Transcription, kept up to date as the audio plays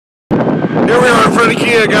Here we are at Fredy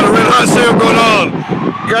Kia. Got a red hot sale going on.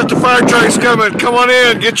 Got the fire trucks coming. Come on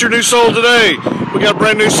in. Get your new soul today. We got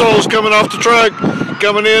brand new souls coming off the truck.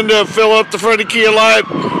 Coming in to fill up the Fredy Kia lot.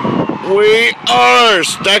 We are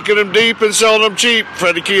stacking them deep and selling them cheap.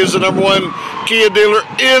 Fredy Kia is the #1 Kia dealer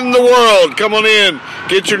in the world. Come on in.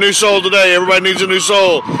 Get your new soul today. Everybody needs a new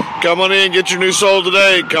soul. Come on in. Get your new soul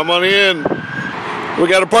today. Come on in. We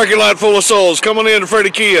got a parking lot full of souls. Come on in to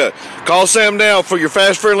Fredy Kia. Call Sam now for your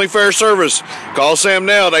fast, friendly, fair service. Call Sam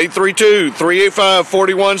now at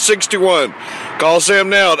 832-385-4161. Call Sam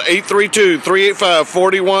now at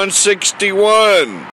 832-385-4161.